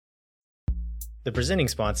The presenting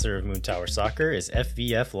sponsor of Moon Tower Soccer is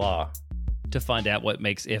FVF Law. To find out what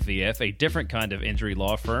makes FVF a different kind of injury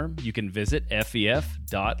law firm, you can visit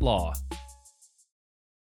fvf.law.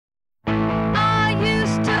 I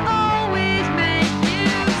used to always make you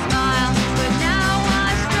smile, but now I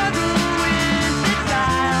struggle with the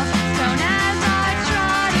dial. Soon as I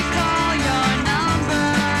try to call your number,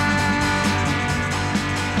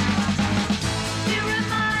 you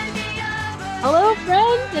remind me of a... Hello,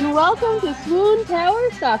 friends, and welcome to Swoon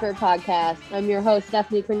Tower Soccer Podcast. I'm your host,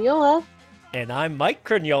 Stephanie Cragnola. And I'm Mike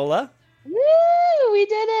Cragnola. Woo! We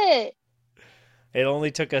did it! It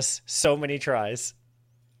only took us so many tries.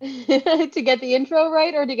 To get the intro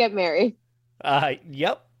right or to get married?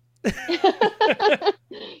 Yep.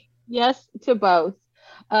 Yes, to both.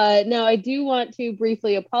 Now, I do want to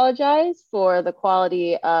briefly apologize for the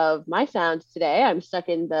quality of my sound today. I'm stuck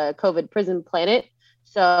in the COVID prison planet.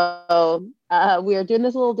 So we are doing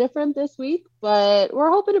this a little different this week, but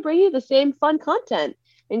we're hoping to bring you the same fun content,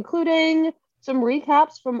 including some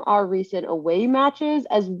recaps from our recent away matches,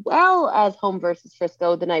 as well as home versus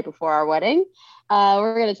Frisco the night before our wedding.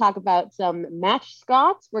 We're going to talk about some match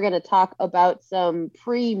scots. We're going to talk about some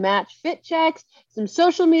pre-match fit checks, some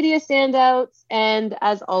social media standouts, and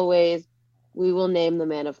as always, we will name the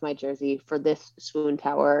man of my jersey for this Swoon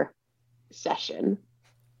Tower session.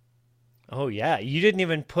 Oh yeah, you didn't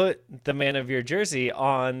even put the man of your jersey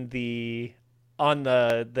on the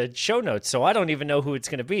show notes, so I don't even know who it's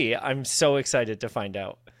going to be. I'm so excited to find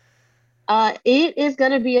out. It is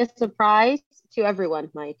going to be a surprise to everyone,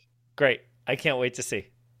 Mike. Great. I can't wait to see.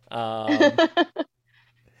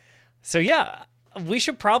 So yeah, we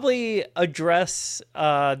should probably address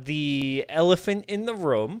the elephant in the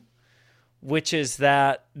room, which is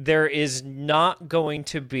that there is not going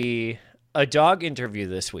to be a dog interview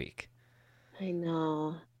this week. I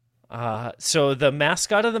know. So the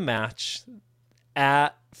mascot of the match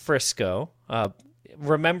at Frisco,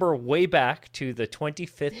 remember way back to the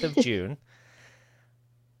 25th of June,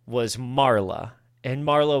 was Marla. And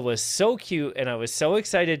Marla was so cute, and I was so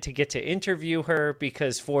excited to get to interview her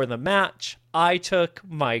because for the match, I took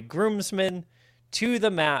my groomsmen to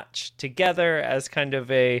the match together as kind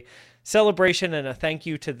of a celebration and a thank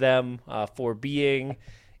you to them for being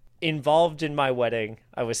involved in my wedding.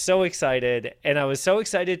 I was so excited, and I was so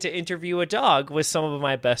excited to interview a dog with some of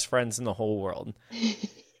my best friends in the whole world.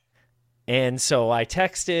 And so I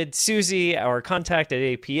texted Susie, our contact at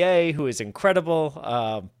APA, who is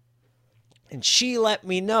incredible, and she let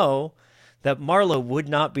me know that Marla would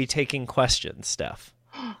not be taking questions, Steph.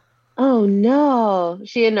 Oh no.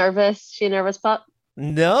 She a nervous pup?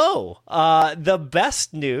 No. The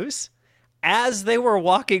best news, as they were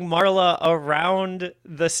walking Marla around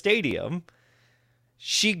the stadium,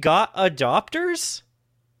 she got adopters.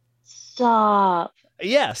 Stop.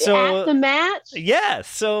 Yeah, so at the match? yeah,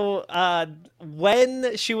 so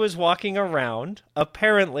when she was walking around,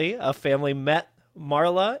 apparently a family met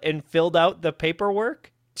Marla and filled out the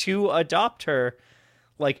paperwork to adopt her,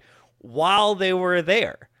 like, while they were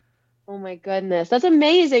there. Oh my goodness. That's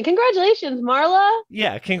amazing. Congratulations, Marla.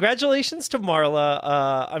 Yeah, congratulations to Marla.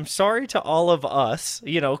 I'm sorry to all of us,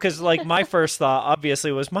 because like my first thought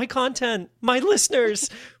obviously was my content, my listeners.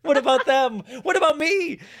 What about them? What about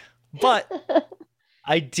me? But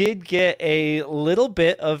I did get a little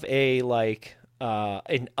bit of a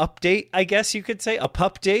an update, I guess you could say, a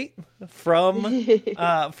pup date from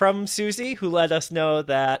Susie, who let us know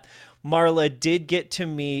that Marla did get to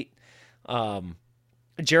meet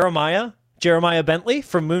Jeremiah Bentley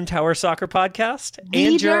from Moon Tower Soccer Podcast.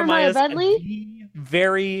 And Jeremiah Bentley? The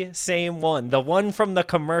very same one. The one from the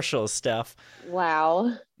commercials, Steph.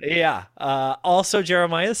 Wow. Yeah. Also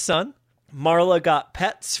Jeremiah's son. Marla got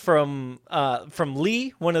pets from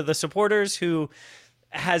Lee, one of the supporters, who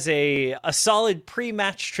has a solid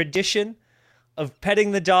pre-match tradition of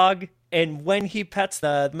petting the dog. And when he pets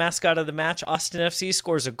the mascot of the match, Austin FC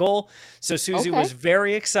scores a goal. So Susie was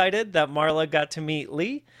very excited that Marla got to meet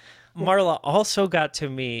Lee. Marla also got to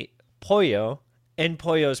meet Pollo and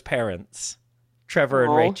Pollo's parents, Trevor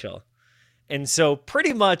and Rachel. And so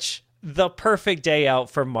pretty much the perfect day out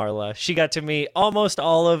for Marla. She got to meet almost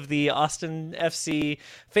all of the Austin FC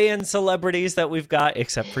fan celebrities that we've got,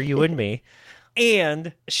 except for you and me.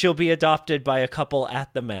 And she'll be adopted by a couple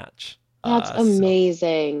at the match. That's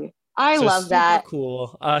amazing. I love that.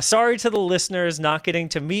 Cool. Sorry to the listeners not getting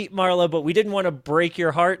to meet Marla, but we didn't want to break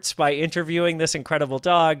your hearts by interviewing this incredible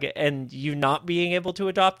dog and you not being able to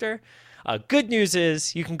adopt her. Good news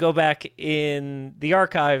is you can go back in the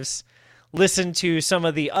archives, listen to some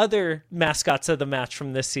of the other mascots of the match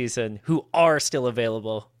from this season who are still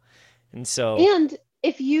available. And so... And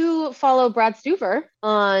if you follow Brad Stuver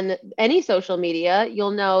on any social media,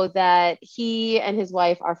 you'll know that he and his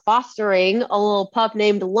wife are fostering a little pup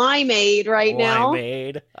named Limeade right now.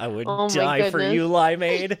 Limeade. I would Oh my die for goodness. you,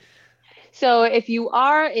 Limeade. So if you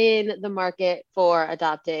are in the market for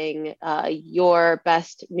adopting your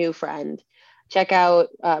best new friend, check out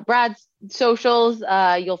Brad's socials.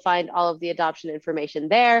 You'll find all of the adoption information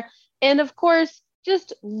there. And of course,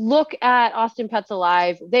 just look at Austin Pets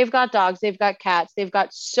Alive. They've got dogs, they've got cats, they've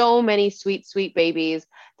got so many sweet, sweet babies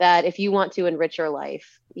that if you want to enrich your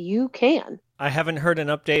life, you can. I haven't heard an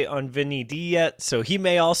update on Vinny D yet, so he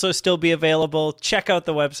may also still be available. Check out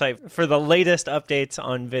the website for the latest updates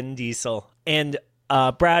on Vin Diesel. And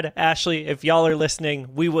Brad, Ashley, if y'all are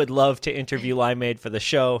listening, we would love to interview Limeade for the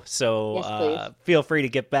show. So Yes, feel free to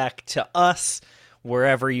get back to us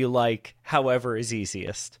wherever you like, however is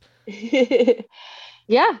easiest.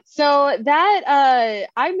 Yeah, so that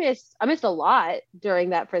I missed a lot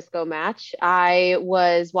during that Frisco match. I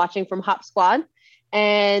was watching from Hop Squad,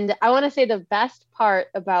 and I want to say the best part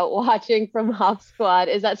about watching from Hop Squad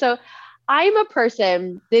is that so I'm a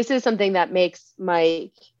person, this is something that makes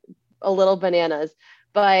Mike a little bananas,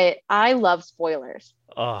 but I love spoilers.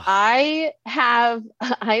 Oh, I am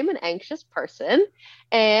an anxious person,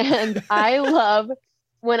 and I love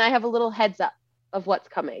when I have a little heads up of what's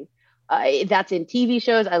coming. That's in TV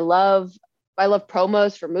shows. I love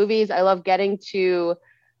promos for movies. I love getting to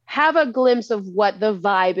have a glimpse of what the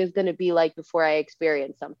vibe is going to be like before I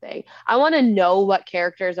experience something. I want to know what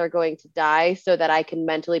characters are going to die so that I can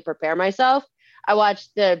mentally prepare myself. I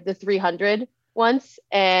watched the 300 once,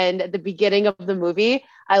 and at the beginning of the movie,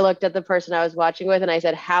 I looked at the person I was watching with and I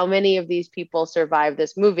said, "How many of these people survived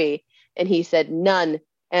this movie?" And he said, "None."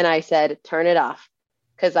 And I said, "Turn it off."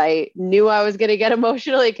 Because I knew I was going to get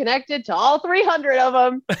emotionally connected to all 300 of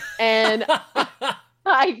them, and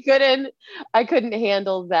I couldn't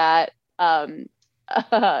handle that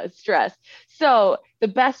stress. So the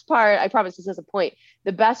best part, I promise this is a point,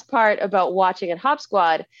 the best part about watching at Hop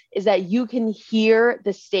Squad is that you can hear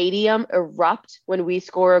the stadium erupt when we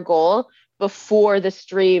score a goal before the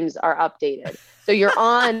streams are updated. So you're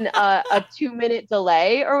on a 2-minute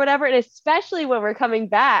delay or whatever, and especially when we're coming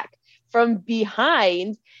back from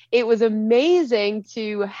behind, it was amazing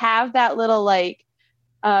to have that little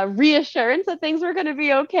reassurance that things were going to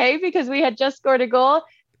be okay because we had just scored a goal.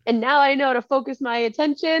 And now I know to focus my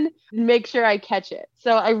attention and make sure I catch it.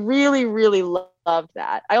 So I really, really loved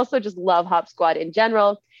that. I also just love Hop Squad in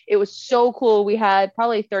general. It was so cool. We had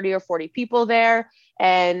probably 30 or 40 people there,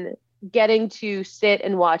 and getting to sit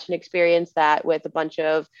and watch and experience that with a bunch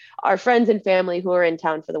of our friends and family who are in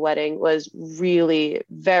town for the wedding was really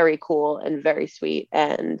very cool and very sweet.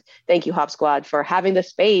 And thank you, Hop Squad, for having the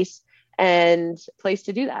space and place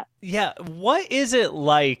to do that. yeah. What is it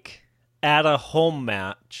like at a home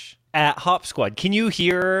match at Hop Squad? Can you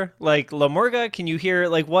hear like La Murga? Can you hear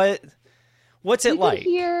like what's it like?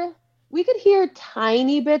 We could hear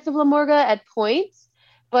tiny bits of La Murga at points,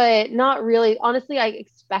 but not really. Honestly, I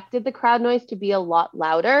expected the crowd noise to be a lot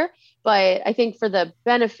louder, but I think for the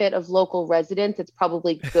benefit of local residents, it's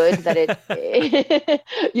probably good that it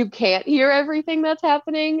you can't hear everything that's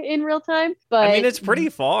happening in real time. But I mean, it's pretty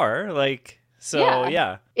far. Like, so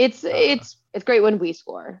yeah. it's great when we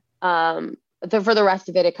score. For the rest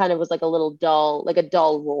of it, it kind of was like a little dull, like a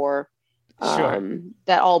dull roar, Sure.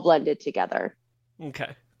 that all blended together.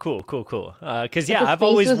 Okay. Cool. Because But yeah, the I've space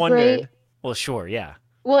always was wondered. great. Well, sure, yeah.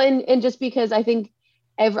 Well, and just because I think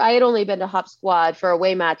I had only been to Hop Squad for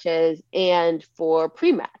away matches and for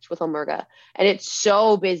pre-match with Almurga, and it's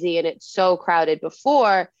so busy and it's so crowded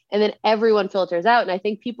before, and then everyone filters out. And I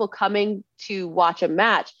think people coming to watch a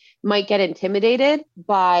match might get intimidated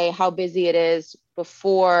by how busy it is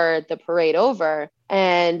before the parade over.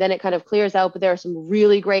 And then it kind of clears out, but there are some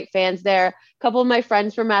really great fans there. A couple of my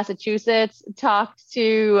friends from Massachusetts talked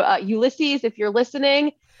to Ulysses. If you're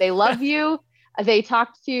listening, they love you. They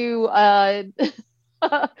talked to an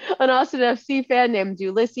Austin FC fan named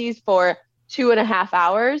Ulysses for 2.5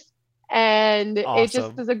 hours. And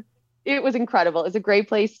Awesome. it was incredible. It's a great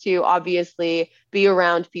place to obviously be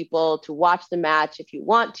around people, to watch the match if you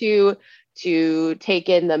want to take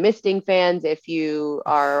in the Misting fans if you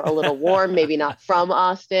are a little warm, maybe not from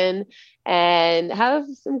Austin, and have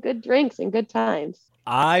some good drinks and good times.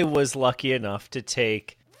 I was lucky enough to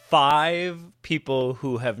take 5 people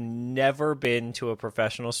who have never been to a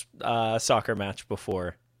professional soccer match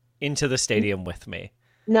before into the stadium with me.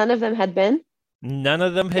 None of them had been? None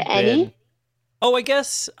of them had Any? been. Oh, I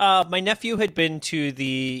guess my nephew had been to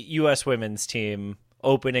the U.S. women's team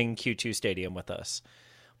opening Q2 Stadium with us.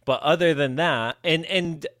 But other than that,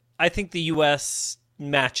 and I think the U.S.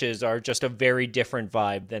 matches are just a very different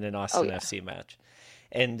vibe than an Austin yeah. FC match.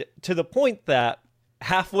 And to the point that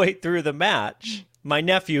halfway through the match, my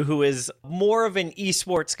nephew, who is more of an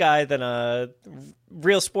esports guy than a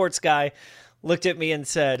real sports guy, looked at me and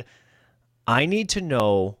said, I need to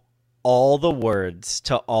know all the words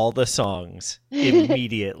to all the songs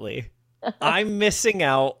immediately. I'm missing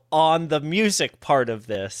out on the music part of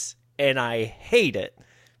this, and I hate it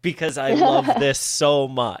because I love this so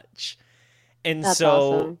much. And That's so,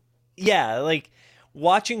 awesome. yeah, like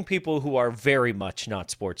watching people who are very much not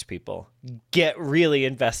sports people get really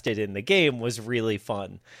invested in the game was really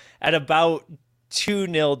fun. At about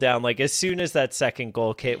 2-0 down, like as soon as that second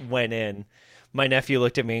goal went in, my nephew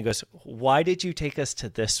looked at me and goes, "Why did you take us to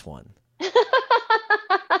this one?"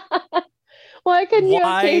 Why couldn't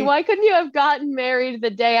Why? why couldn't you have gotten married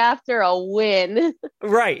the day after a win?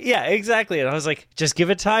 Right. Yeah, exactly. And I was like, just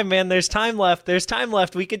give it time, man. There's time left. There's time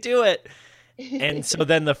left. We could do it. And so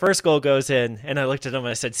then the first goal goes in, and I looked at him and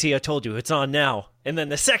I said, "See, I told you, it's on now." And then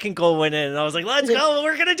the second goal went in, and I was like, "Let's go.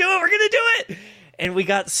 We're going to do it. We're going to do it." And we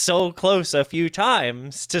got so close a few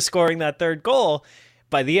times to scoring that third goal.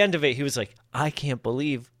 By the end of it, he was like, "I can't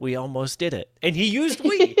believe we almost did it." And he used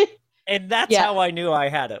 "we." And that's Yeah. how I knew I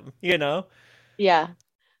had him, you know? Yeah,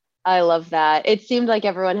 I love that. It seemed like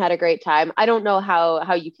everyone had a great time. I don't know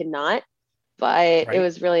how you cannot, but Right. it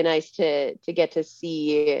was really nice to get to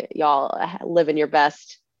see y'all living your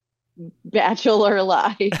best bachelor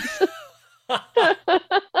lives.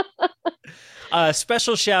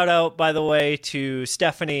 Special shout out, by the way, to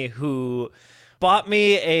Stephanie, who bought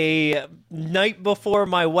me a night before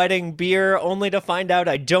my wedding beer, only to find out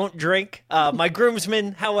I don't drink. My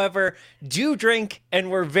groomsmen, however, do drink, and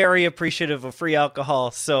we're very appreciative of free alcohol.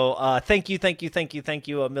 So thank you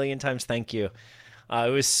a million times. Thank you. It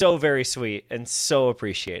was so very sweet and so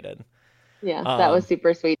appreciated. Yeah, that was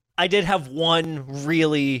super sweet. I did have one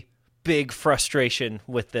really big frustration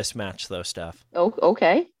with this match, though, Steph. Oh,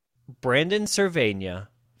 okay. Brandon Cervania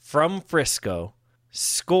from Frisco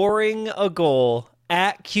scoring a goal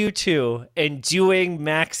at Q2 and doing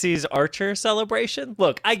Maxi's Archer celebration.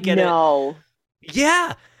 Look, I get it. No.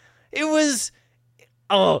 Yeah, it was.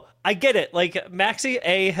 Oh, I get it. Like, Maxi,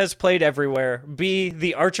 A, has played everywhere. B,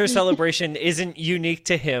 the Archer celebration isn't unique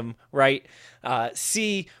to him, right?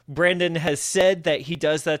 C, Brandon has said that he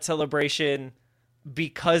does that celebration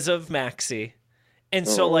because of Maxi. And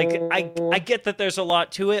so, like, I get that there's a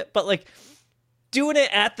lot to it, but, like, doing it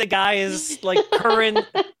at the guy's, like, current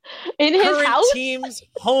In his house? team's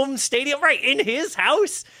home stadium, right, in his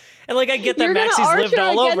house. And, like, I get that You're gonna Maxi's lived Archer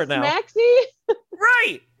all over against now. Maxi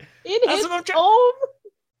Right. in That's his what I'm trying- home?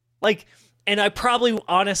 Like, and I probably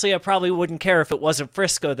wouldn't care if it wasn't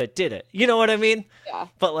Frisco that did it. You know what I mean? Yeah.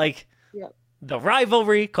 But, like, Yep. the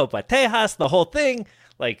rivalry, Copa Tejas, the whole thing,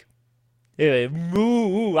 like,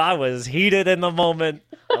 I was heated in the moment.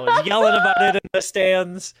 I was yelling about it in the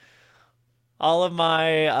stands. All of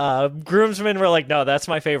my groomsmen were like, "No, that's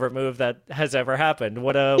my favorite move that has ever happened.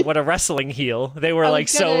 What a wrestling heel." They were I was like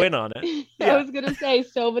so gonna- in on it. I Yeah. was going to say,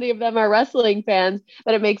 so many of them are wrestling fans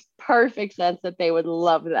that it makes perfect sense that they would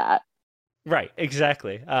love that. Right,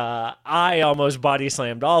 exactly. I almost body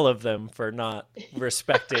slammed all of them for not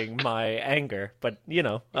respecting my anger, but you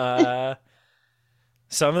know,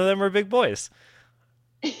 some of them are big boys.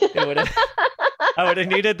 I would have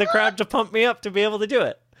needed the crowd to pump me up to be able to do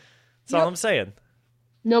it. That's all Yep. I'm saying.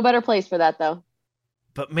 No better place for that, though.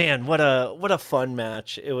 But man, what a fun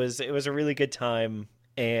match. It was a really good time.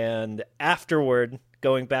 And afterward,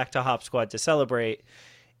 going back to Hop Squad to celebrate,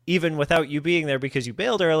 even without you being there because you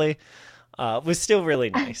bailed early, was still really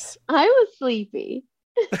nice. I was sleepy.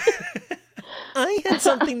 I had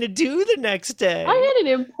something to do the next day. I had an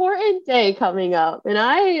important day coming up, and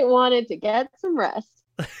I wanted to get some rest.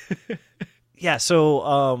 Yeah,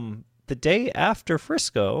 so the day after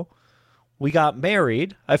Frisco, we got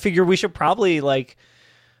married. I figure we should probably like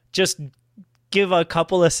just give a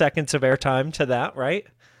couple of seconds of airtime to that, right?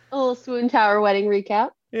 A little Swoon Tower wedding recap.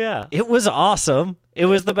 Yeah. It was awesome. It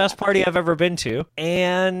was the best party I've ever been to.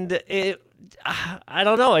 And I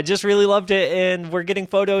don't know, I just really loved it, and we're getting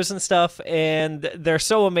photos and stuff, and they're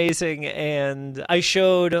so amazing. And I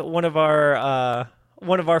showed one of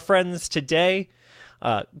our friends today,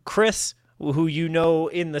 Chris, who you know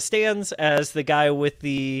in the stands as the guy with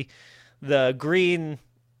the green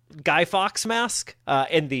Guy Fawkes mask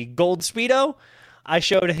and the gold Speedo. I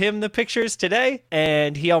showed him the pictures today,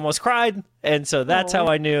 and he almost cried. And so that's how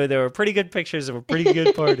I knew there were pretty good pictures of a pretty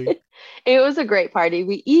good party. It was a great party.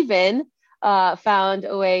 We even found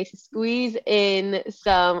a way to squeeze in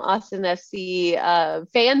some Austin FC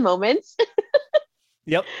fan moments.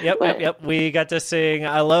 Yep. We got to sing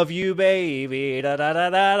 "I Love You, Baby." Da da da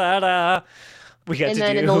da da da. We got And to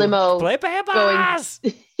then do in the limo play Pippas.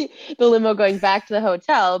 the limo going back to the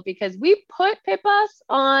hotel because we put Pippas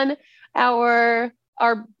on our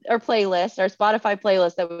playlist, our Spotify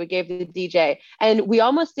playlist that we gave the DJ. And we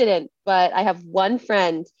almost didn't, but I have one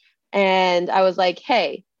friend and I was like,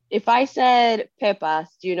 hey, if I said Pippas,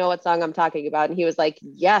 do you know what song I'm talking about? And he was like,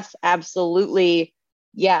 yes, absolutely.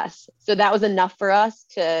 Yes. So that was enough for us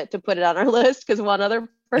to put it on our list because one other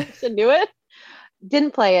person knew it.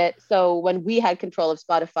 Didn't play it. So when we had control of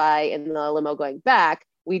Spotify in the limo going back,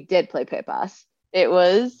 we did play Pippas. It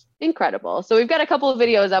was incredible. So we've got a couple of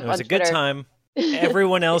videos up It was on a Twitter. good time.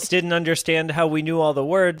 Everyone else didn't understand how we knew all the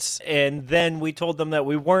words, and then we told them that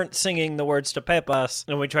we weren't singing the words to Pippas,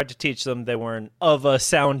 and we tried to teach them they weren't of a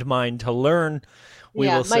sound mind to learn.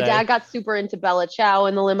 My dad got super into Bella Ciao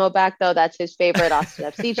in the limo back, though. That's his favorite Austin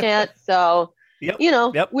FC chant. So,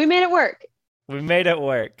 we made it work. We made it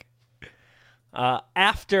work.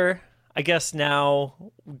 After, I guess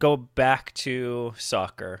now, go back to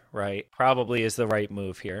soccer, right? Probably is the right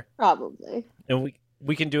move here. Probably. And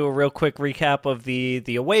we can do a real quick recap of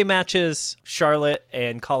the away matches, Charlotte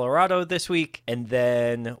and Colorado this week, and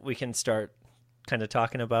then we can start kind of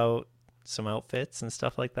talking about some outfits and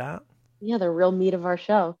stuff like that. Yeah, the real meat of our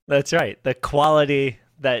show. That's right. The quality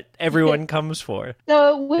that everyone comes for.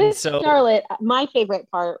 So Charlotte, my favorite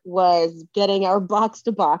part was getting our box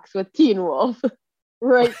to box with Teen Wolf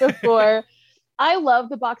right before. I love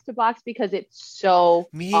the box to box because it's so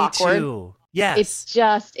awkward. Too. Yes.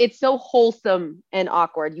 It's so wholesome and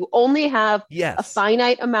awkward. You only have a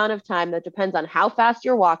finite amount of time that depends on how fast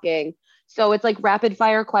you're walking. So it's like rapid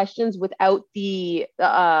fire questions without the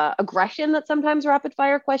aggression that sometimes rapid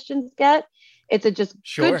fire questions get. It's a just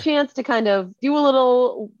good chance to kind of do a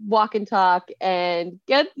little walk and talk and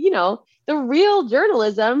get, the real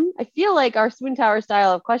journalism. I feel like our Swoon Tower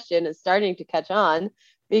style of question is starting to catch on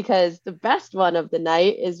because the best one of the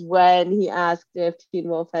night is when he asked if Teen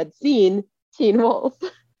Wolf had seen Teen Wolf.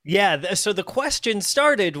 Yeah. So the question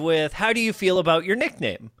started with, how do you feel about your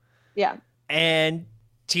nickname? Yeah. And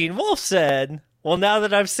Teen Wolf said, well, now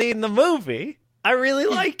that I've seen the movie, I really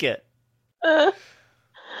like it.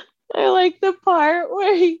 I like the part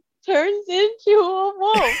where he turns into a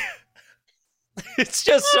wolf. It's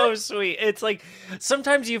just so sweet. It's like,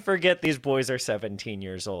 sometimes you forget these boys are 17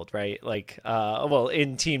 years old, right? Like,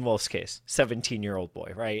 in Teen Wolf's case, 17-year-old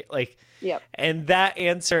boy, right? Like, yep. And that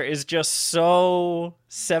answer is just so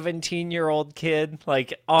 17-year-old kid,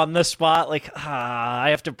 like on the spot, like,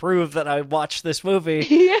 I have to prove that I watched this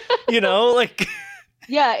movie, like.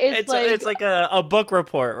 Yeah, it's like a book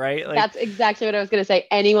report, right? Like, that's exactly what I was going to say.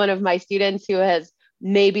 Any one of my students who has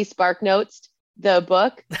maybe Spark Notes the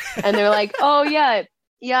book and they're like, oh yeah,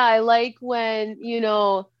 I like when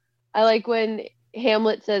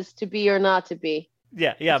Hamlet says to be or not to be.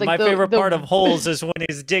 Yeah. Like my favorite part of Holes is when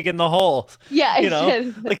he's digging the hole. Yeah,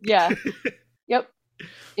 Yep.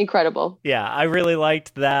 Incredible. Yeah, I really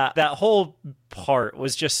liked that. That whole part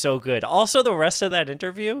was just so good. Also, the rest of that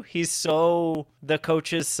interview, he's so the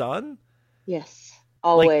coach's son. Yes,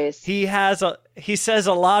 always. Like, he says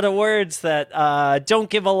a lot of words that don't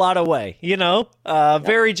give a lot away.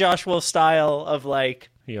 Very Josh Wolf style of like,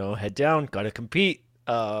 head down, gotta compete.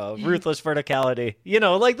 Ruthless verticality,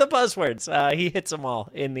 like the buzzwords. He hits them all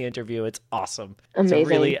in the interview. It's awesome. Amazing. So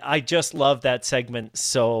really, I just love that segment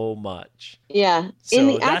so much. Yeah. In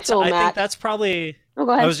the actual match, I think that's probably. Oh,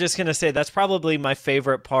 go ahead. I was just gonna say that's probably my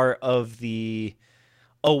favorite part of the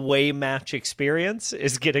away match experience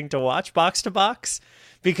is getting to watch box to box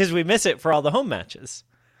because we miss it for all the home matches.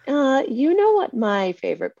 You know what my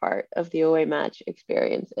favorite part of the away match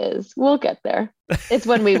experience is? We'll get there. It's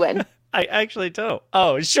when we win. I actually don't.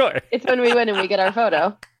 Oh, sure. It's when we win and we get our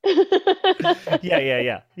photo.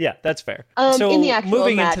 Yeah, that's fair. So in the actual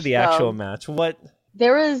moving match, into the actual match, what?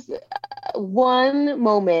 There was one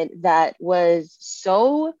moment that was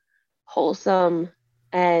so wholesome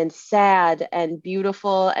and sad and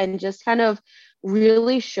beautiful and just kind of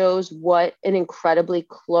really shows what an incredibly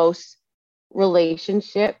close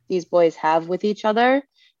relationship these boys have with each other.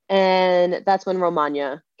 And that's when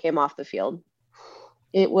Romagna came off the field.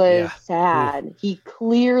 It was sad. Ooh. He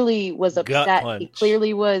clearly was upset. He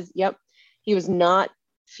clearly was, he was not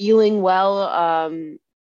feeling well.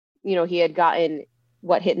 He had gotten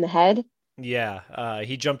hit in the head. Yeah.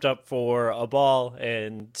 He jumped up for a ball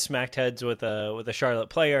and smacked heads with a Charlotte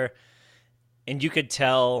player. And you could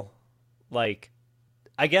tell, like,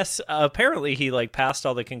 I guess apparently he like passed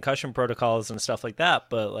all the concussion protocols and stuff like that,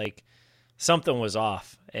 but like something was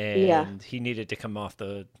off, and Yeah. he needed to come off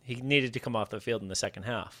the field in the second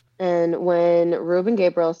half. And when Ruben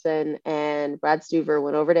Gabrielson and Brad Stuver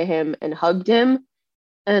went over to him and hugged him,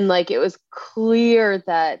 and like it was clear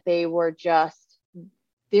that they were just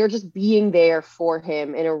being there for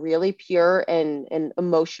him in a really pure and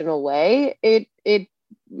emotional way. It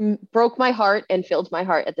broke my heart and filled my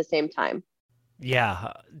heart at the same time.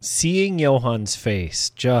 Yeah, seeing Johan's face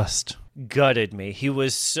just gutted me.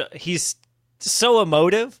 He's so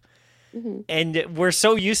emotive, Mhm. and we're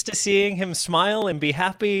so used to seeing him smile and be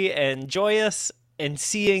happy and joyous, and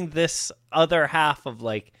seeing this other half of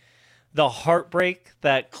like the heartbreak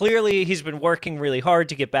that clearly he's been working really hard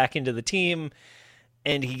to get back into the team,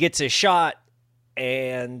 and he gets a shot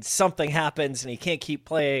and something happens and he can't keep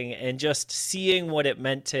playing, and just seeing what it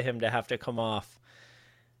meant to him to have to come off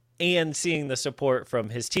and seeing the support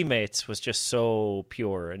from his teammates was just so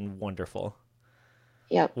pure and wonderful.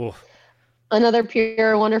 Yep. Oof. Another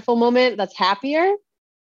pure, wonderful moment that's happier.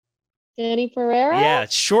 Danny Pereira. Yeah,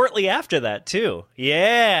 shortly after that too.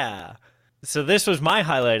 Yeah. So this was my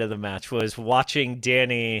highlight of the match, was watching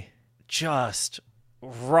Danny just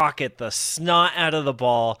rocket the snot out of the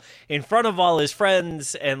ball in front of all his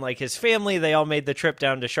friends and like his family. They all made the trip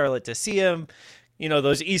down to Charlotte to see him. You know,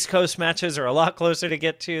 those East Coast matches are a lot closer to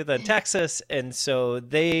get to than Texas, and so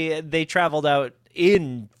they traveled out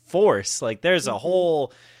in force. Like there's a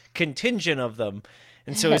whole contingent of them.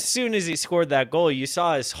 And so as soon as he scored that goal, you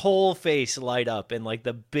saw his whole face light up in like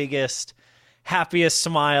the biggest, happiest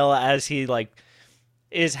smile as he like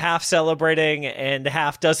is half celebrating and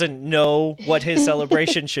half doesn't know what his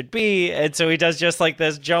celebration should be. And so he does just like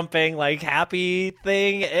this jumping, like happy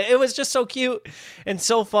thing. It was just so cute and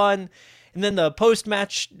so fun. And then the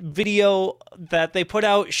post-match video that they put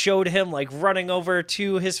out showed him like running over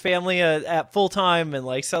to his family at full time and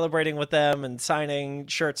like celebrating with them and signing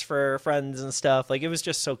shirts for friends and stuff. Like it was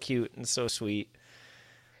just so cute and so sweet.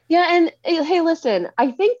 Yeah, and hey, listen,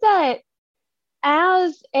 I think that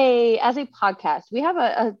as a podcast, we have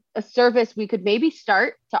a service we could maybe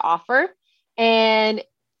start to offer. And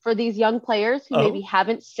for these young players who maybe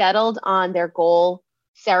haven't settled on their goal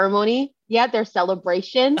ceremony yet, their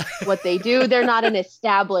celebration, what they do, they're not an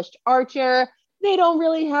established archer. They don't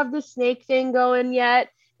really have the snake thing going yet.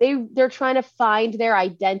 They're trying to find their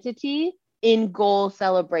identity in goal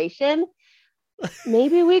celebration.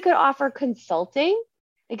 Maybe we could offer consulting.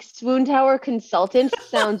 Like Swoon Tower consultant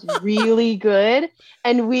sounds really good,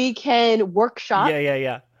 and we can workshop.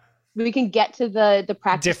 Yeah. We can get to the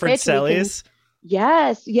practice Different pitch. cellies.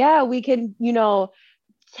 Yes, yeah, we can,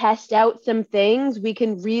 test out some things. We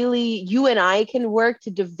can really, you and I can work to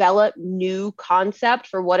develop new concept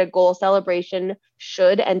for what a goal celebration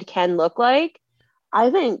should and can look like. I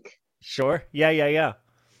think. Sure. Yeah.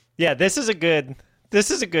 Yeah, this is a good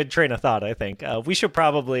train of thought, I think. We should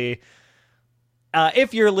probably,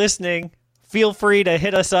 if you're listening, feel free to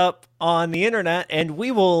hit us up on the internet and we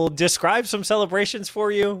will describe some celebrations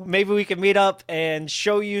for you. Maybe we can meet up and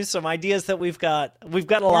show you some ideas that we've got. We've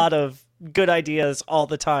got a lot of good ideas all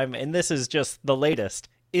the time, and this is just the latest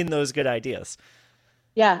in those good ideas.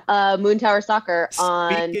 Yeah, Moon Tower Soccer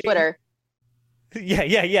on Twitter.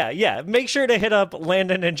 Yeah. Make sure to hit up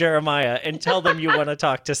Landon and Jeremiah and tell them you want to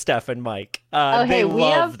talk to Steph and Mike. They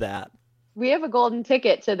love that. We have a golden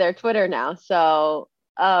ticket to their Twitter now. So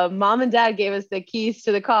mom and dad gave us the keys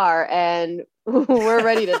to the car and we're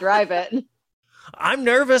ready to drive it. I'm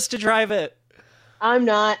nervous to drive it. I'm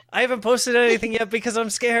not. I haven't posted anything yet because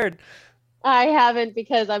I'm scared. I haven't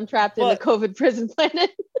because I'm trapped in the COVID prison planet.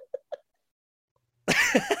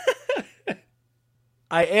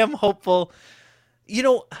 I am hopeful. We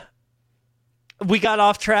got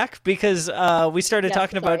off track because we started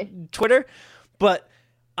talking about Twitter, but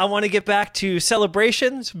I want to get back to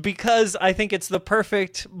celebrations because I think it's the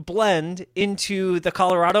perfect blend into the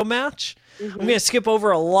Colorado match. Mm-hmm. I'm going to skip over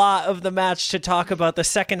a lot of the match to talk about the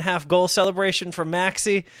second half goal celebration from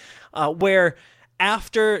Maxi, where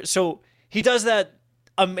so he does that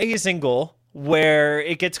amazing goal where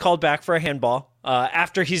it gets called back for a handball.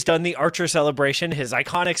 After he's done the Archer celebration, his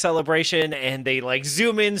iconic celebration, and they like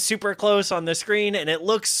zoom in super close on the screen and it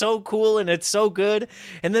looks so cool and it's so good.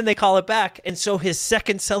 And then they call it back. And so his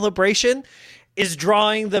second celebration is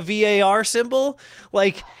drawing the VAR symbol,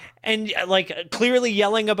 and clearly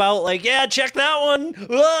yelling about yeah, check that one.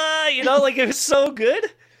 It was so good.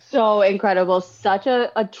 So incredible. Such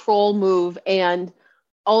a troll move. And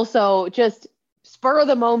also just spur of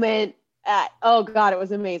the moment. Oh God, it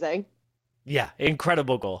was amazing. Yeah,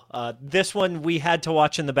 incredible goal. This one we had to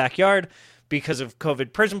watch in the backyard because of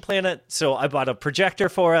COVID Prison Planet. So I bought a projector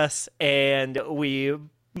for us and we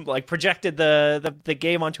like projected the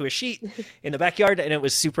game onto a sheet in the backyard, and it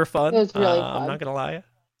was super fun. It was really I'm fun. not gonna lie,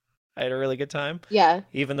 I had a really good time, Yeah.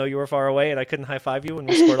 even though you were far away and I couldn't high five you when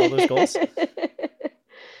we scored all those goals.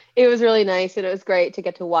 It was really nice, and it was great to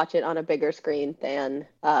get to watch it on a bigger screen than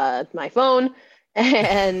my phone.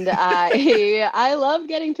 And I loved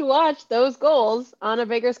getting to watch those goals on a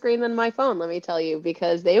bigger screen than my phone, let me tell you,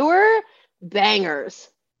 because they were bangers.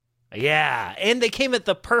 Yeah, and they came at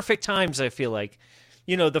the perfect times, I feel like.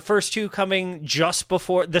 You know, the first two coming just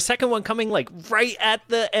before, the second one coming like right at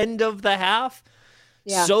the end of the half.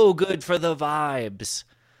 Yeah. So good for the vibes.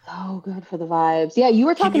 So good for the vibes. Yeah, you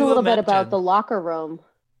were Can talking you a little bit imagine? about the locker room.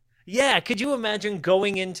 Yeah, could you imagine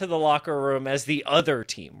going into the locker room as the other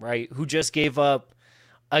team, right? Who just gave up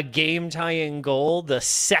a game-tying goal the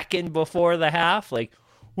second before the half? Like,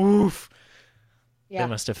 oof. Yeah. They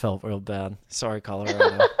must have felt real bad. Sorry,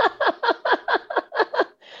 Colorado.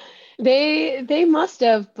 They must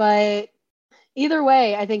have, but either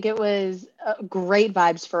way, I think it was great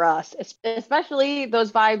vibes for us, especially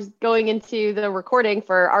those vibes going into the recording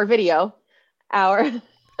for our video, our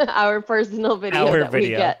our personal video Our that we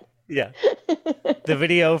video. get. Yeah. The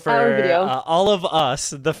video for Our video. all of us,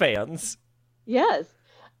 the fans. Yes,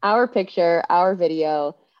 our picture, our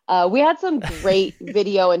video. We had some great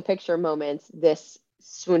video and picture moments this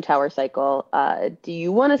Swoon Tower cycle. Do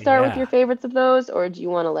you want to start with Yeah. your favorites of those, or do you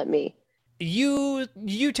want to let me? You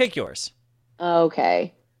take yours.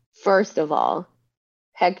 Okay. First of all,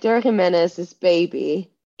 Hector Jimenez's baby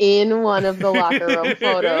in one of the locker room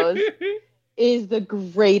photos is the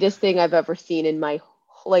greatest thing I've ever seen in my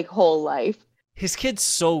whole life. His kid's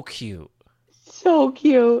so cute. So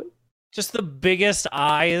cute. Just the biggest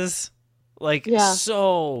eyes. Like, Yeah.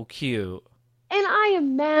 so cute. And I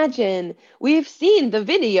imagine we've seen the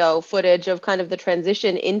video footage of kind of the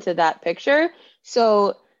transition into that picture.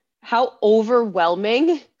 So how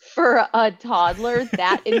overwhelming for a toddler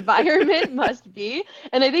that environment must be.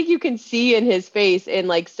 And I think you can see in his face in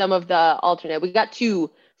like some of the alternate. We got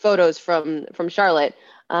two photos from Charlotte.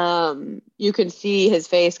 You can see his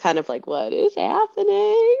face kind of like, what is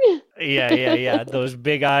happening? Yeah. Those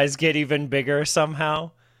big eyes get even bigger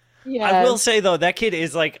somehow. Yeah. I will say, though, that kid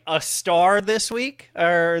is like a star this week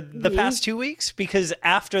or the Mhm. past 2 weeks, because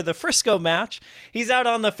after the Frisco match, he's out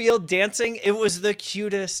on the field dancing. It was the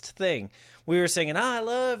cutest thing. We were singing, I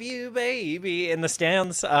love you, baby, in the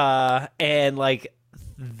stands. And like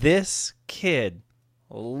this kid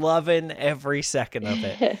loving every second of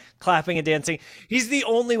it, clapping and dancing. He's the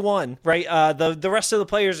only one, right? The rest of the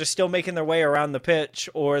players are still making their way around the pitch,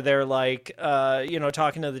 or they're like,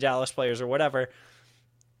 talking to the Dallas players or whatever.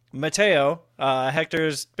 Mateo,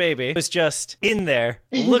 Hector's baby, was just in there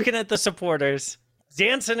looking at the supporters,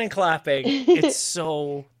 dancing and clapping. It's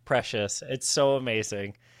so precious. It's so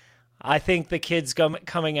amazing. I think the kids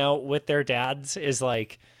coming out with their dads is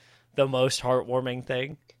like the most heartwarming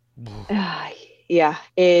thing. Yeah,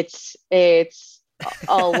 it's a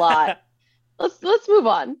lot. Let's move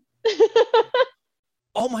on.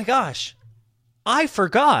 Oh my gosh. I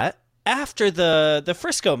forgot, after the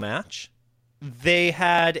Frisco match, they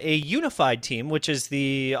had a unified team, which is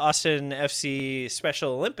the Austin FC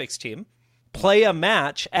Special Olympics team, play a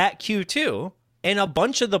match at Q2, and a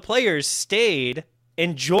bunch of the players stayed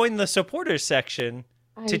and joined the supporters section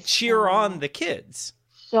to cheer on the kids.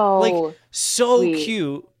 So Like, so sweet.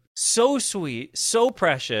 cute, so sweet, so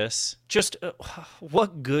precious. Just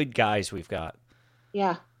what good guys we've got.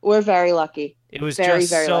 Yeah, we're very lucky. It was Very,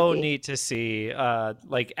 just very so lucky. neat to see.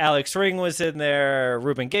 Like Alex Ring was in there,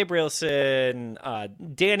 Ruben Gabrielson,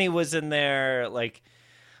 Danny was in there. Like,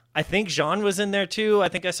 I think Jean was in there too. I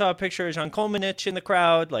think I saw a picture of Jean Kolmanich in the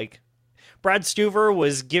crowd. Like, Brad Stuver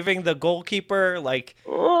was giving the goalkeeper like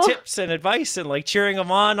Oh, tips and advice and like cheering him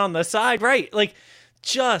on the side. Right. Like,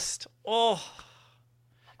 just, all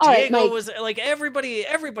right, Diego Mike. was like everybody.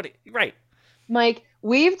 Right. Mike,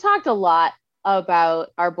 we've talked a lot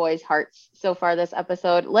about our boys' hearts so far this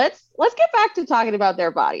episode. Let's get back to talking about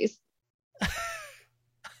their bodies.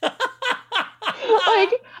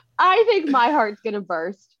 Like, I think my heart's gonna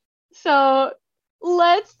burst. So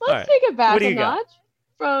let's right. take it back What do a you got? notch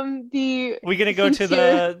from the. We gonna go to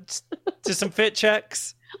sincere- to some fit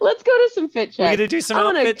checks. Let's go to some fit We checks. gonna do some I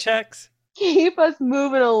wanna- outfit checks. Keep us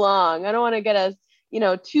moving along. I don't want to get us,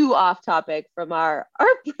 too off topic from our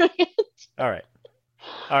brand. All right.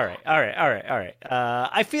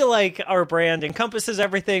 I feel like our brand encompasses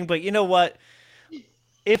everything, but you know what?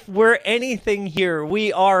 If we're anything here,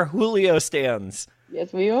 we are Julio stands.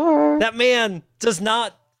 Yes, we are. That man does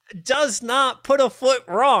not put a foot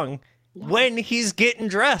wrong when he's getting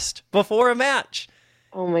dressed before a match.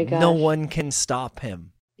 Oh my gosh. No one can stop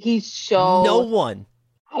him. He's so No one.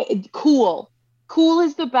 Cool. Cool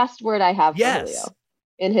is the best word I have for Yes. Julio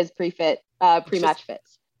in his pre-match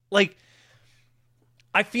fits. Like,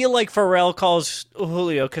 I feel like Pharrell calls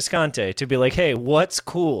Julio Cascante to be like, hey, what's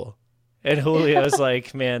cool? And Julio's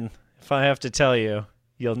like, man, if I have to tell you,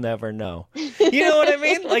 you'll never know. You know what I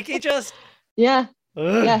mean? Like, he just... Yeah.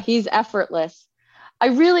 Ugh. Yeah, he's effortless.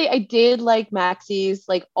 I did like Maxi's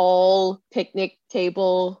like all picnic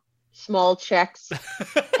table, small checks,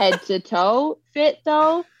 head to toe fit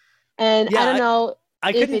though. And Yeah, I don't know. I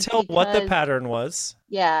if couldn't it's tell what the because- pattern was.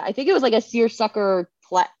 Yeah, I think it was like a seersucker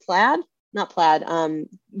plaid, not plaid,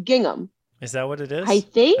 gingham. Is that what it is? I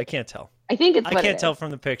think. I can't tell. I think it's. I what it can't tell is. from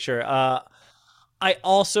the picture. I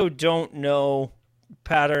also don't know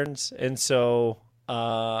patterns, and so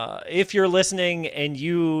if you're listening and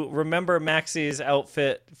you remember Maxi's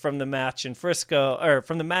outfit from the match in Frisco, or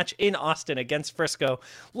from the match in Austin against Frisco,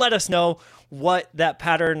 let us know what that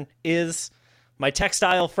pattern is. My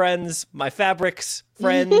textile friends, my fabrics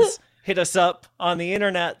friends, hit us up on the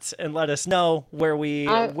internet and let us know where we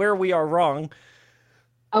are wrong.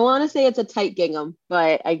 I want to say it's a tight gingham,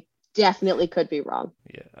 but I definitely could be wrong.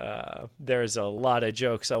 Yeah, there's a lot of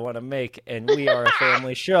jokes I want to make, and we are a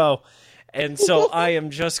family show. And so I am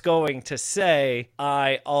just going to say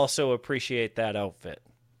I also appreciate that outfit.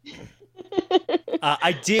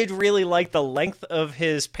 I did really like the length of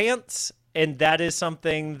his pants, and that is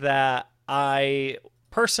something that I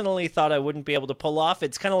personally thought I wouldn't be able to pull off.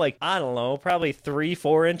 It's kind of like, I don't know, probably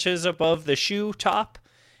 3-4 inches above the shoe top.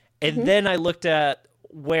 And then I looked at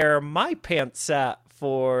where my pants sat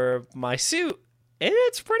for my suit, and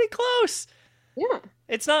it's pretty close. Yeah.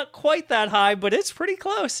 It's not quite that high, but it's pretty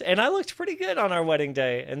close. And I looked pretty good on our wedding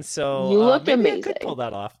day. And so You looked maybe I amazing. could pull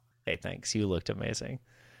that off. Hey, thanks. You looked amazing.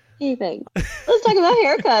 Hey, thanks. Let's talk about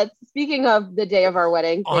haircuts. Speaking of the day of our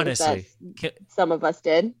wedding, things Honestly, that some of us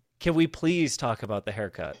did. can we please talk about the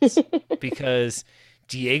haircuts? Because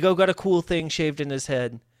Diego got a cool thing shaved in his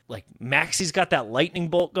head. Like, Maxi's got that lightning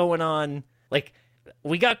bolt going on. Like,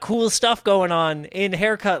 we got cool stuff going on in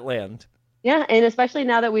haircut land. Yeah, and especially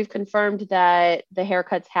now that we've confirmed that the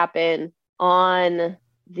haircuts happen on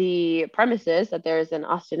the premises, that there's an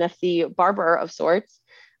Austin FC barber of sorts,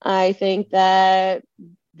 I think that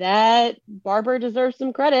that barber deserves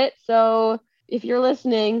some credit. So if you're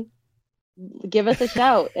listening, give us a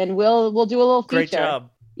shout, and we'll do a little feature. Great job.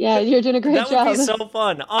 Yeah, you're doing a great That job. would be so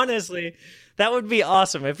fun. Honestly, that would be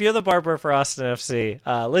awesome. If you're the barber for Austin FC,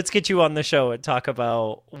 let's get you on the show and talk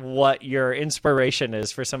about what your inspiration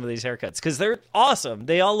is for some of these haircuts, because they're awesome.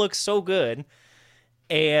 They all look so good,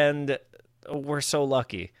 and we're so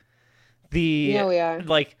lucky. Yeah, we are.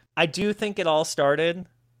 Like, I do think it all started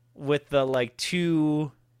with the like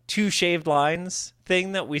two shaved lines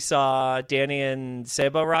thing that we saw Danny and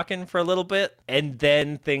Seba rocking for a little bit, and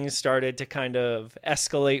then things started to kind of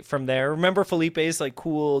escalate from there. Remember Felipe's like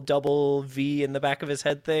cool double V in the back of his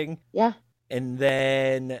head thing? Yeah. And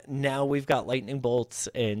then now we've got lightning bolts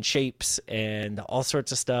and shapes and all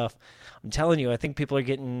sorts of stuff. I'm telling you, I think people are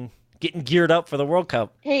getting geared up for the World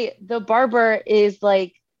Cup. Hey, the barber is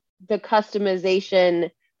like the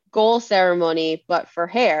customization goal ceremony, but for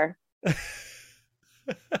hair.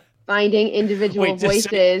 Finding individual Wait, just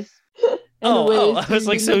voices and Oh, ways I was to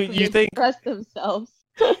like, so uniquely you think- express themselves.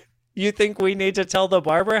 You think we need to tell the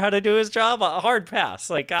barber how to do his job? A hard pass.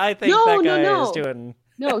 Like, I think No, that no, guy no. is doing...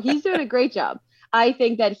 No, he's doing a great job. I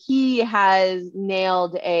think that he has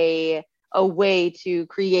nailed a way to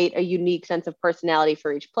create a unique sense of personality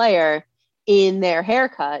for each player in their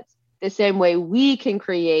haircuts, the same way we can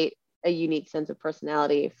create a unique sense of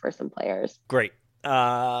personality for some players. Great.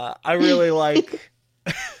 I really like...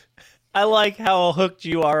 I like how hooked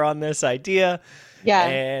you are on this idea, Yeah.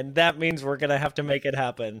 and that means we're going to have to make it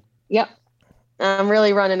happen. Yep. I'm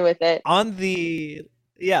really running with it. On the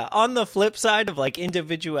flip side of like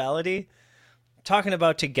individuality, talking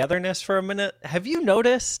about togetherness for a minute, have you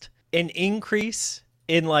noticed an increase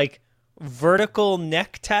in like vertical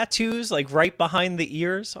neck tattoos, like right behind the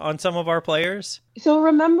ears on some of our players? So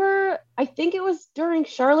remember, I think it was during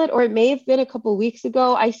Charlotte, or it may have been a couple weeks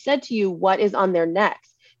ago, I said to you what is on their necks,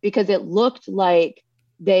 because it looked like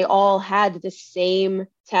they all had the same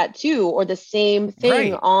tattoo or the same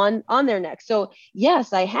thing Right. on their neck. So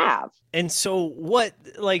yes, I have. And so what,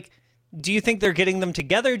 like, do you think they're getting them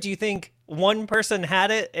together? Do you think one person had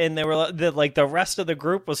it and they were like the rest of the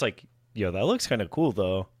group was like, yo, that looks kind of cool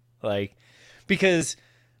though? Like, because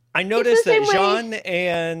I noticed that same way- Jean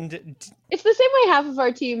and It's the same way half of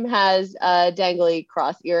our team has dangly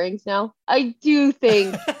cross earrings now. I do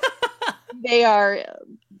think they are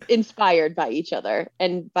inspired by each other,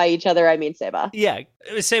 and by each other I mean Seba. Yeah, it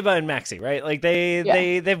was Seba and Maxi, right? Like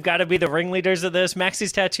they've got to be the ringleaders of this.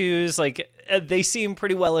 Maxi's tattoos, like they seem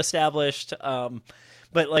pretty well established,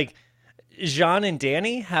 but like Jean and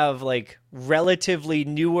Danny have like relatively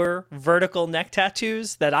newer vertical neck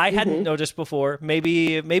tattoos that I hadn't noticed before.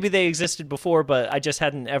 Maybe they existed before, but I just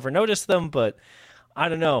hadn't ever noticed them. But I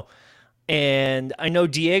don't know. And I know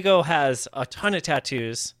Diego has a ton of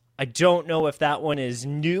tattoos. I don't know if that one is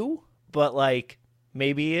new, but like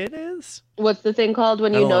maybe it is. What's the thing called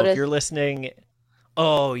when I you don't know if notice? you're listening.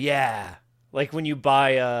 Oh yeah, like when you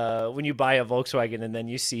buy a Volkswagen and then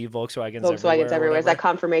you see Volkswagens Volkswagens everywhere. Is that whatever.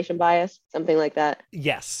 confirmation bias? Something like that.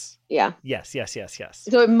 Yes. Yeah. Yes.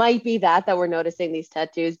 So it might be that we're noticing these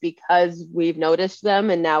tattoos because we've noticed them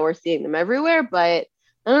and now we're seeing them everywhere. But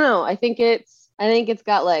I don't know. I think it's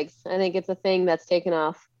got legs. I think it's a thing that's taken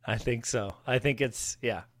off. I think so. I think it's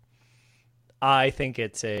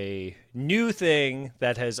a new thing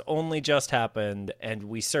that has only just happened, and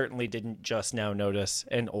we certainly didn't just now notice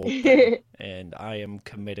an old thing, and I am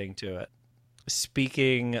committing to it.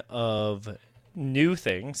 Speaking of new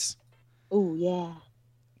things, Oh yeah.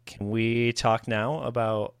 can we talk now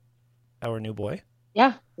about our new boy?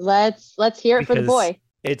 Yeah. Let's hear it for the Because boy.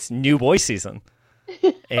 It's new boy season,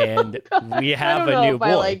 and we I have don't a know new if boy.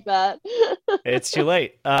 I like that. It's too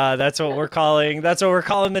late. That's what we're calling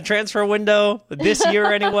the transfer window this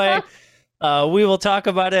year anyway. We will talk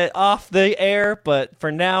about it off the air, but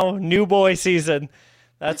for now, new boy season.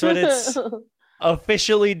 That's what it's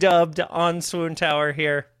officially dubbed on Swoon Tower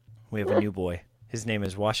here. We have a new boy. His name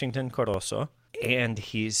is Washington Corozo, and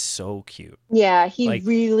he's so cute. Yeah, he Like-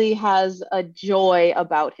 really has a joy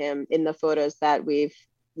about him in the photos that we've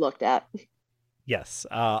looked at. Yes.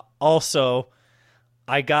 Also,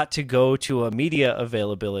 I got to go to a media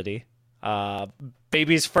availability.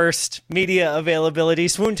 Baby's first media availability,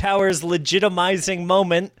 Swoon Tower's legitimizing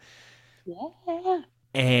moment. Yeah.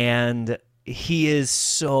 And he is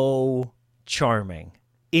so charming.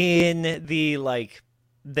 In the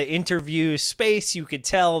interview space, you could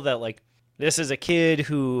tell that like this is a kid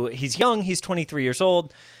who he's young, he's 23 years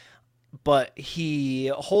old, but he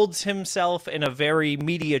holds himself in a very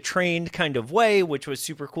media trained kind of way, which was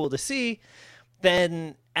super cool to see.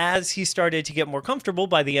 Then as he started to get more comfortable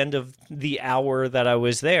by the end of the hour that I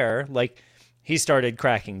was there, like he started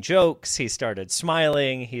cracking jokes, he started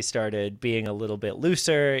smiling, he started being a little bit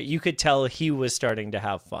looser. You could tell he was starting to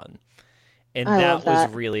have fun. And I that love that.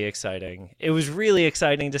 was really exciting. It was really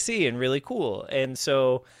exciting to see and really cool. And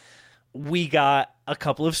so we got a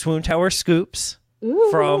couple of Swoon Tower scoops Ooh.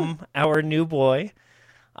 from our new boy.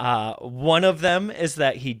 One of them is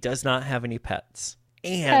that he does not have any pets.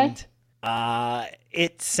 And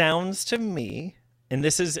it sounds to me, and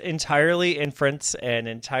this is entirely inference and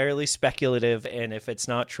entirely speculative, and if it's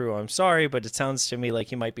not true, I'm sorry, but it sounds to me like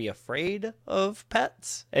he might be afraid of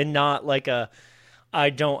pets and not like I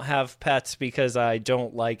don't have pets because I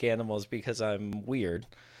don't like animals because I'm weird.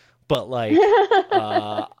 But like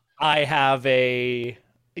I have a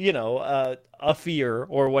fear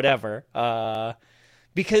or whatever.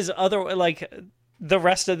 Because the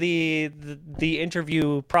rest of the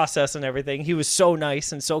interview process and everything, he was so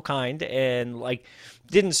nice and so kind, and like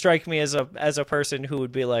didn't strike me as a person who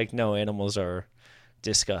would be like, no, animals are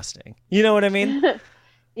disgusting. You know what I mean?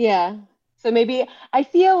 Yeah. So maybe I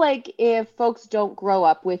feel like if folks don't grow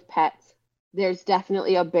up with pets, there's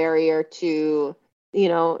definitely a barrier to,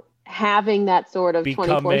 having that sort of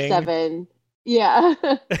Becoming- 24/7. Yeah.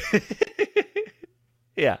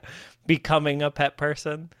 Yeah, becoming a pet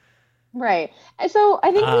person. Right. And so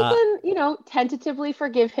I think we can, tentatively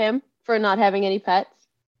forgive him for not having any pets.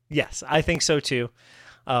 Yes, I think so too.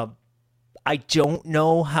 I don't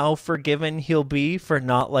know how forgiven he'll be for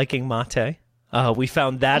not liking mate. We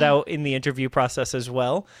found that out in the interview process as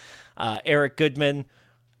well. Eric Goodman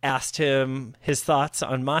asked him his thoughts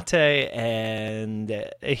on mate, and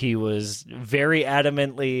he was very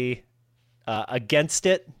adamantly against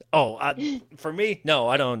it. For me, no,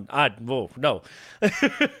 I don't. No.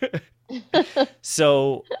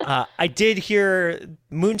 So I did hear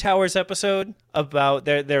Moon Tower's episode about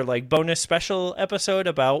their like bonus special episode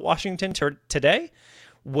about Washington today,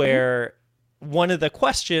 where one of the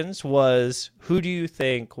questions was, who do you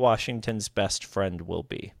think Washington's best friend will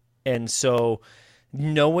be? And so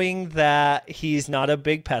knowing that he's not a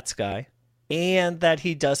big pets guy and that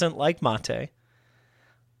he doesn't like mate,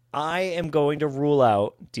 I am going to rule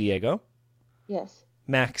out Diego, Yes.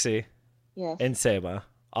 Maxi, Yes. and Seba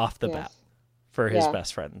off the Yes. bat for his Yeah.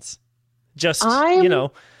 best friends. Just, I'm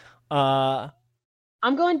uh,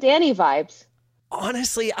 I'm going Danny vibes.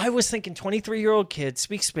 honestly, I was thinking 23-year-old kid,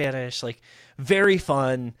 speaks Spanish, like very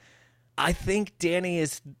fun. I think Danny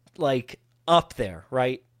is like up there,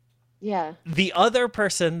 right? Yeah. The other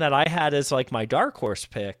person that I had as like my dark horse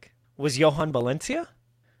pick was Johan Valencia,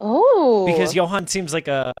 Oh. because Johan seems like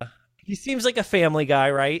a family guy,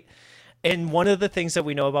 right? And one of the things that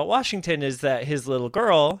we know about Washington is that his little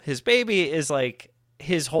girl, his baby, is like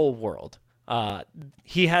his whole world.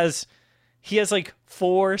 He has like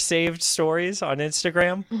 4 saved stories on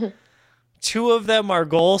Instagram. 2 of them are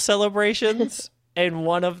goal celebrations, and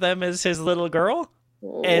one of them is his little girl.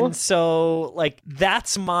 And so, like,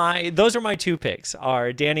 those are my 2 picks,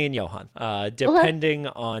 are Danny and Johan, depending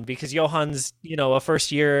on, because Johan's, a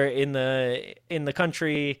first year in the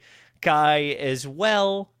country guy as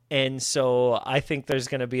well. And so I think there's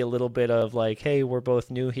going to be a little bit of like, hey, we're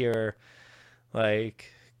both new here.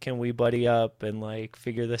 Like, can we buddy up and like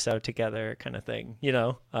figure this out together kind of thing,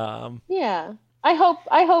 Yeah. I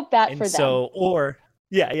hope that and for so, them. or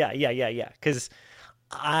yeah. Cause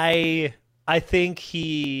I think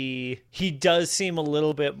he does seem a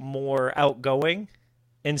little bit more outgoing.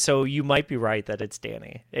 And so you might be right that it's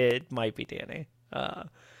Danny. It might be Danny.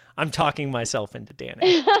 I'm talking myself into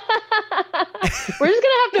Danny. We're just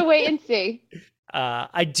gonna have to wait and see.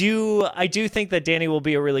 I do think that Danny will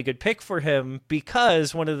be a really good pick for him,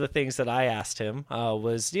 because one of the things that I asked him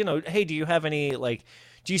was, hey, do you have any, like,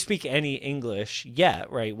 do you speak any English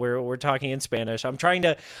yet? Right. We're talking in Spanish. I'm trying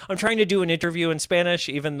to do an interview in Spanish,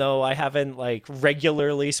 even though I haven't like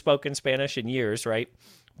regularly spoken Spanish in years. Right.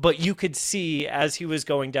 But you could see as he was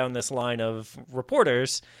going down this line of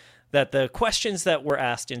reporters that the questions that were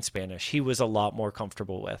asked in Spanish, he was a lot more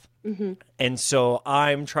comfortable with. Mm-hmm. And so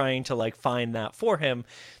I'm trying to like find that for him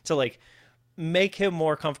to like make him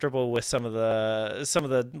more comfortable with some of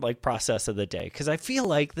the like process of the day. Cause I feel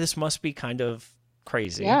like this must be kind of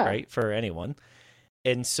crazy, right? For anyone.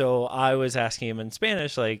 And so I was asking him in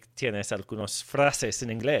Spanish, like, ¿tienes algunos frases en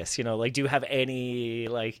inglés? Like, do you have any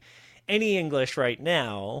English right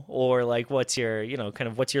now? Or like, what's your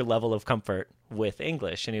level of comfort with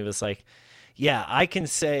English? And he was like, yeah, I can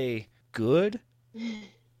say good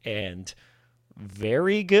and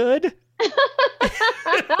very good.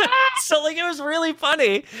 So like, it was really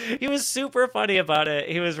funny. He was super funny about it.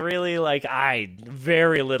 He was really like,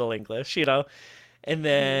 very little English, And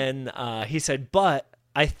then he said, but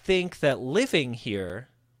I think that living here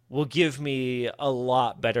will give me a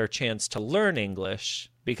lot better chance to learn English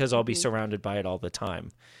because I'll be surrounded by it all the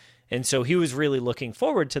time. And so he was really looking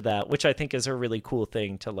forward to that, which I think is a really cool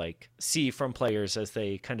thing to like see from players as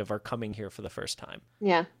they kind of are coming here for the first time.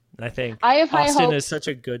 Yeah. And I think I have high Austin hopes. is such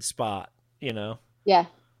a good spot, Yeah.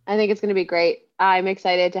 I think it's going to be great. I'm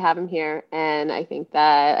excited to have him here, and I think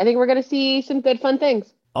we're going to see some good fun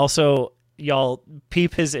things. Also, y'all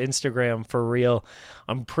peep his Instagram for real.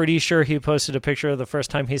 I'm pretty sure he posted a picture of the first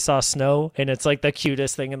time he saw snow, and it's like the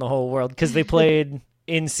cutest thing in the whole world because they played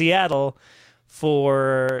in Seattle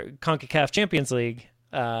for CONCACAF Champions League.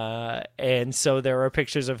 And so there are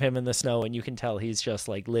pictures of him in the snow, and you can tell he's just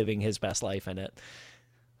like living his best life in it.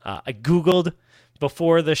 I Googled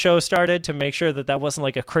before the show started to make sure that wasn't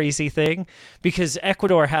like a crazy thing, because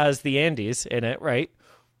Ecuador has the Andes in it, right?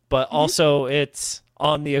 But also it's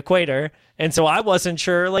on the equator. And so I wasn't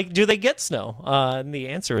sure, like, do they get snow? And the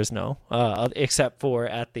answer is no, except for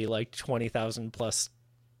at the like 20,000 plus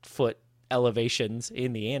foot elevations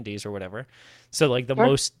in the Andes or whatever. So like the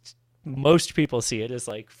most people see it is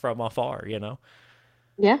like from afar,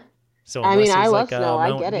 Yeah. So I mean, I love like snow.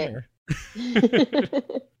 I get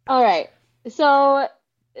it. All right. So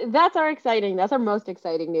that's our most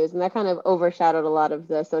exciting news. And that kind of overshadowed a lot of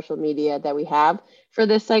the social media that we have for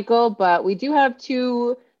this cycle. But we do have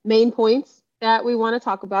 2 main points that we want to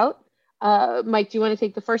talk about. Mike, do you want to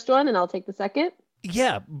take the first one and I'll take the second?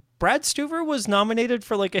 Yeah. Brad Stuver was nominated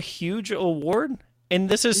for like a huge award. And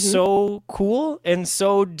this is so cool and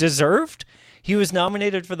so deserved. He was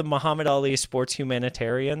nominated for the Muhammad Ali Sports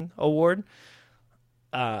Humanitarian Award.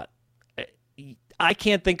 I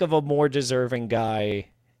can't think of a more deserving guy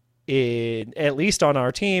at least on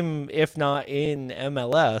our team, if not in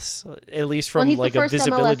MLS, at least from like a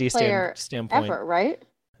visibility standpoint. Ever, right?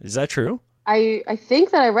 Is that true? I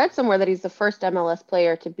think that I read somewhere that he's the first MLS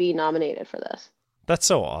player to be nominated for this. That's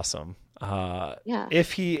so awesome. Yeah.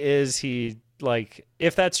 If he is,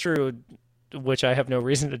 if that's true, which I have no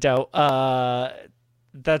reason to doubt,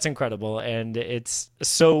 that's incredible, and it's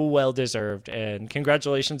so well deserved. And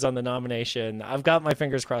congratulations on the nomination. I've got my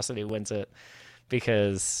fingers crossed that he wins it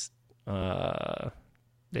because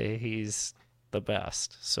he's the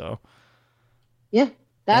best. So yeah,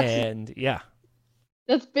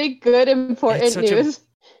 that's big, good, important news.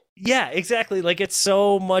 Yeah, exactly. Like, it's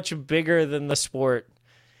so much bigger than the sport.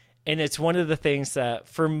 And it's one of the things that,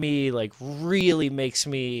 for me, like, really makes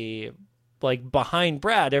me, like, behind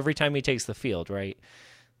Brad every time he takes the field, right?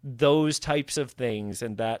 Those types of things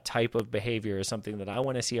and that type of behavior is something that I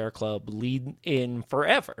want to see our club lead in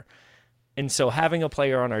forever. And so having a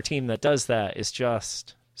player on our team that does that is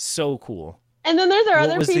just so cool. And then there's our What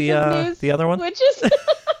other was piece of news. the other one? Which is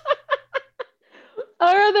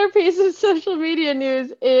our other piece of social media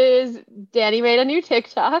news is Danny made a new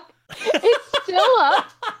TikTok. It's still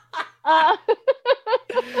up.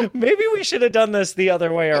 Maybe we should have done this the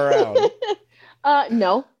other way around.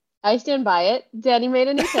 No, I stand by it. Danny made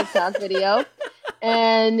a new TikTok video,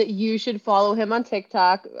 and you should follow him on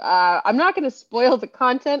TikTok. I'm not going to spoil the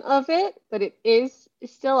content of it, but it is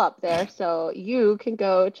still up there, so you can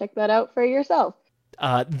go check that out for yourself.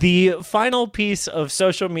 The final piece of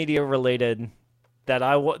social media related that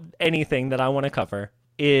anything that I want to cover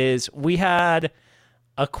is we had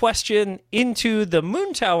a question into the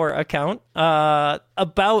Moon Tower account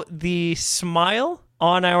about the smile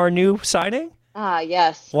on our new signing,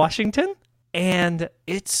 Yes. Washington, and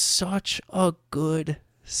it's such a good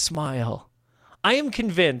smile. I am Great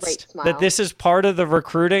convinced smile. that this is part of the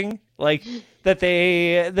recruiting, like that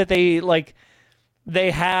they like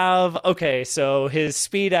they have, okay, so his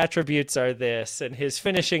speed attributes are this, and his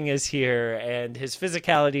finishing is here, and his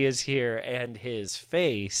physicality is here, and his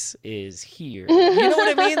face is here. You know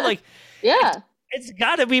what I mean? Like, Yeah. it's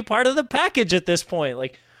got to be part of the package at this point.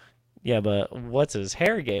 Like, yeah, but what's his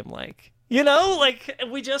hair game like? You know, like,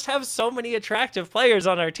 we just have so many attractive players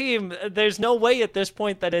on our team. There's no way at this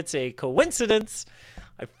point that it's a coincidence.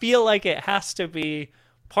 I feel like it has to be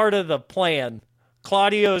part of the plan.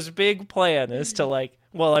 Claudio's big plan is to, like,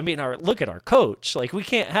 well, I mean, look at our coach. Like, we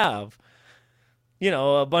can't have,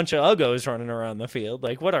 a bunch of uggos running around the field.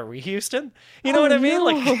 Like, what are we, Houston? You know what I mean?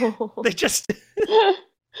 Like, they just...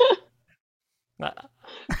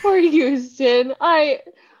 Poor Houston. I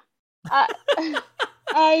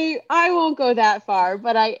won't go that far,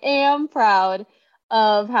 but I am proud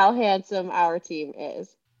of how handsome our team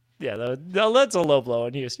is. Yeah, that's a low blow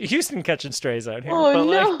on Houston. Houston catching strays out here. Oh,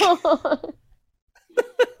 but, no.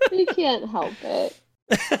 You can't help it.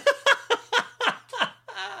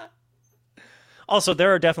 Also,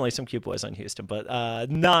 there are definitely some cute boys on Houston, but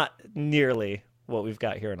not nearly what we've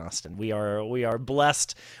got here in Austin. We are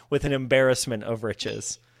blessed with an embarrassment of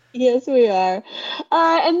riches. Yes, we are.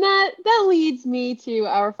 And that leads me to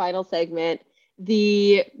our final segment,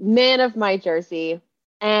 the man of my jersey.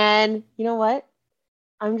 And you know what?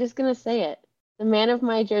 I'm just going to say it. The man of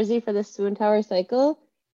my jersey for the Moon Tower cycle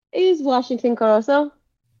is Washington Corozo.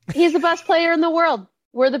 He's the best player in the world.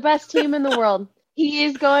 We're the best team in the world. He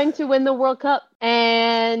is going to win the World Cup,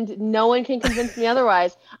 and no one can convince me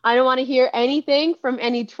otherwise. I don't want to hear anything from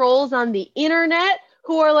any trolls on the internet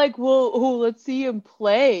who are like, well, let's see him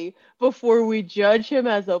play before we judge him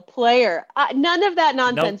as a player. None of that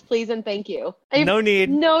nonsense, Nope. Please and thank you. I have No need.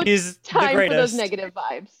 no He's the time for those greatest. negative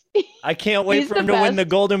vibes. I can't wait He's for the him to win best. the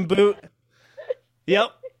Golden Boot.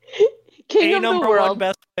 Yep. King A of the number world. one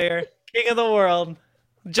best player. King of the world.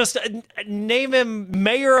 Just name him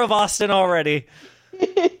mayor of Austin already.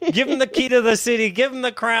 Give him the key to the city. Give him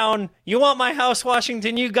the crown. You want my house,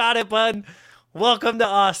 Washington? You got it, bud. Welcome to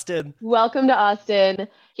Austin. Welcome to Austin.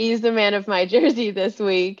 He's the man of my jersey this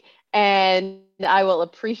week, and I will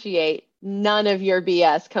appreciate none of your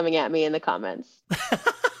BS coming at me in the comments.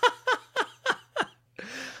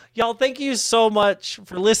 Y'all, thank you so much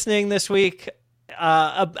for listening this week.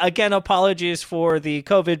 Again, apologies for the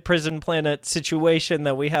COVID prison planet situation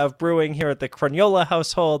that we have brewing here at the Cragnola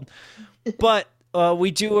household. But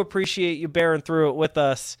we do appreciate you bearing through it with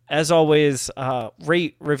us. As always,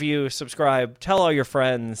 rate, review, subscribe, tell all your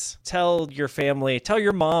friends, tell your family, tell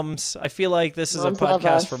your moms. I feel like this is Moms a love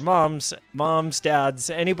podcast us. for moms, dads,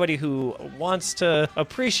 anybody who wants to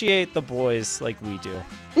appreciate the boys like we do.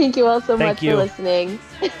 Thank you all so Thank much you. for listening.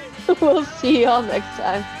 We'll see you all next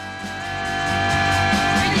time.